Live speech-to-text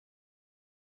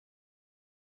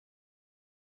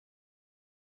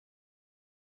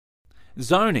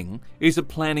Zoning is a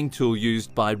planning tool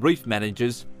used by reef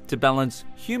managers to balance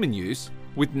human use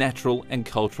with natural and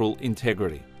cultural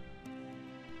integrity.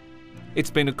 It's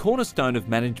been a cornerstone of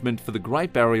management for the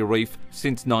Great Barrier Reef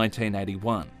since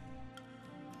 1981.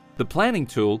 The planning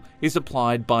tool is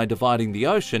applied by dividing the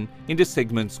ocean into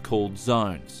segments called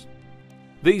zones.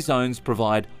 These zones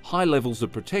provide high levels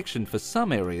of protection for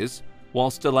some areas,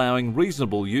 whilst allowing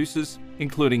reasonable uses,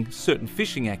 including certain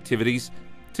fishing activities,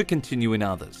 to continue in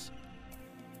others.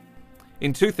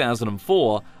 In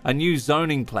 2004, a new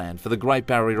zoning plan for the Great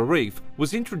Barrier Reef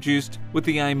was introduced with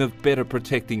the aim of better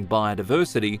protecting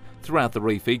biodiversity throughout the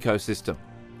reef ecosystem.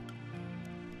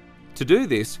 To do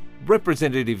this,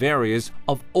 representative areas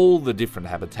of all the different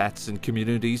habitats and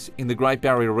communities in the Great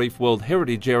Barrier Reef World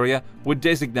Heritage Area were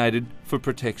designated for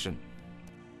protection.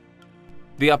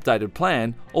 The updated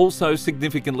plan also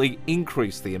significantly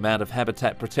increased the amount of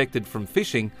habitat protected from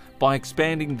fishing by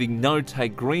expanding the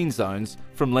no-take green zones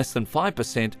from less than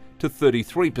 5% to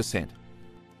 33%,